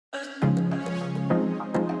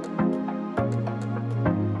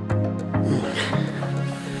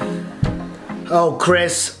Oh,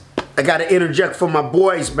 Chris, I gotta interject for my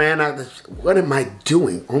boys, man. What am I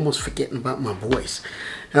doing? Almost forgetting about my boys.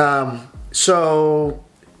 So,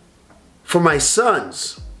 for my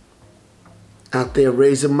sons out there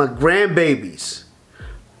raising my grandbabies,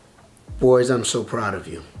 boys, I'm so proud of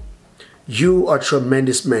you. You are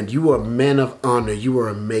tremendous men. You are men of honor. You are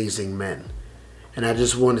amazing men. And I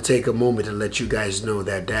just want to take a moment to let you guys know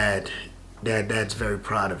that Dad's very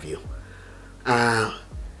proud of you.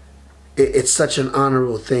 It's such an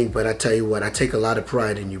honorable thing, but I tell you what, I take a lot of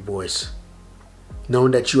pride in you boys.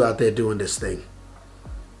 Knowing that you out there doing this thing.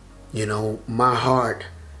 You know, my heart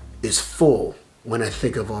is full when I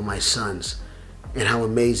think of all my sons and how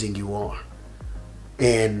amazing you are.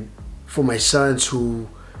 And for my sons who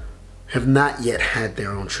have not yet had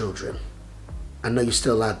their own children, I know you're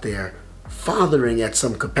still out there fathering at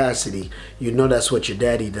some capacity. You know that's what your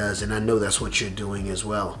daddy does, and I know that's what you're doing as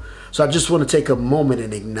well. So I just want to take a moment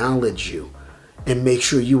and acknowledge you and make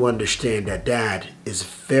sure you understand that Dad is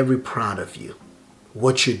very proud of you.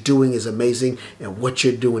 What you're doing is amazing, and what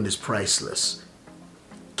you're doing is priceless.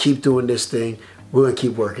 Keep doing this thing. We're going to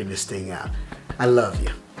keep working this thing out. I love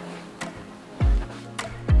you.